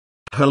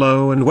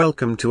Hello and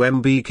welcome to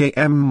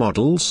MBKM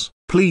Models.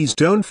 Please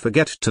don't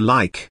forget to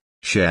like,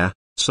 share,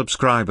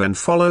 subscribe and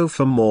follow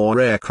for more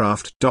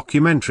aircraft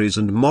documentaries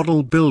and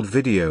model build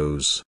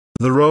videos.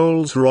 The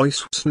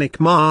Rolls-Royce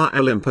Snecma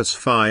Olympus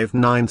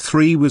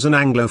 593 was an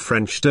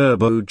Anglo-French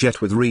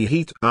turbojet with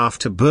reheat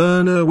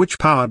afterburner which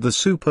powered the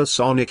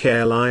supersonic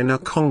airliner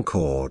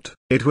Concorde.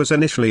 It was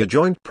initially a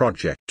joint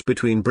project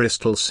between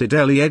Bristol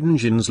Siddeley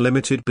Engines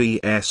Limited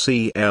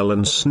 (BSEL)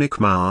 and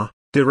Snecma,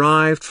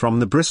 derived from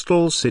the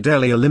Bristol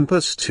Siddeley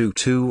Olympus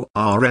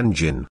 22R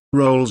engine.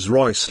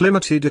 Rolls-Royce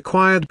Limited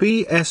acquired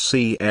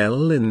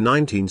BSEL in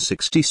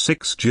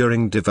 1966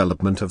 during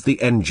development of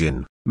the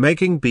engine,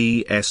 making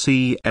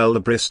BSEL the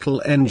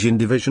Bristol engine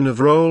division of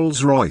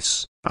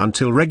Rolls-Royce,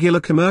 until regular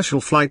commercial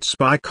flights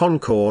by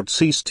Concorde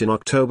ceased in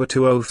October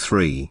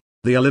 2003.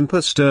 The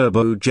Olympus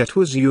turbojet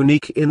was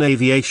unique in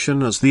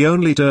aviation as the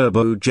only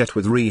turbojet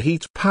with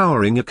reheat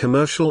powering a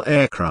commercial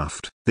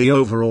aircraft. The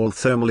overall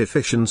thermal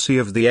efficiency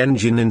of the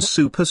engine in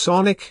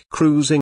supersonic cruising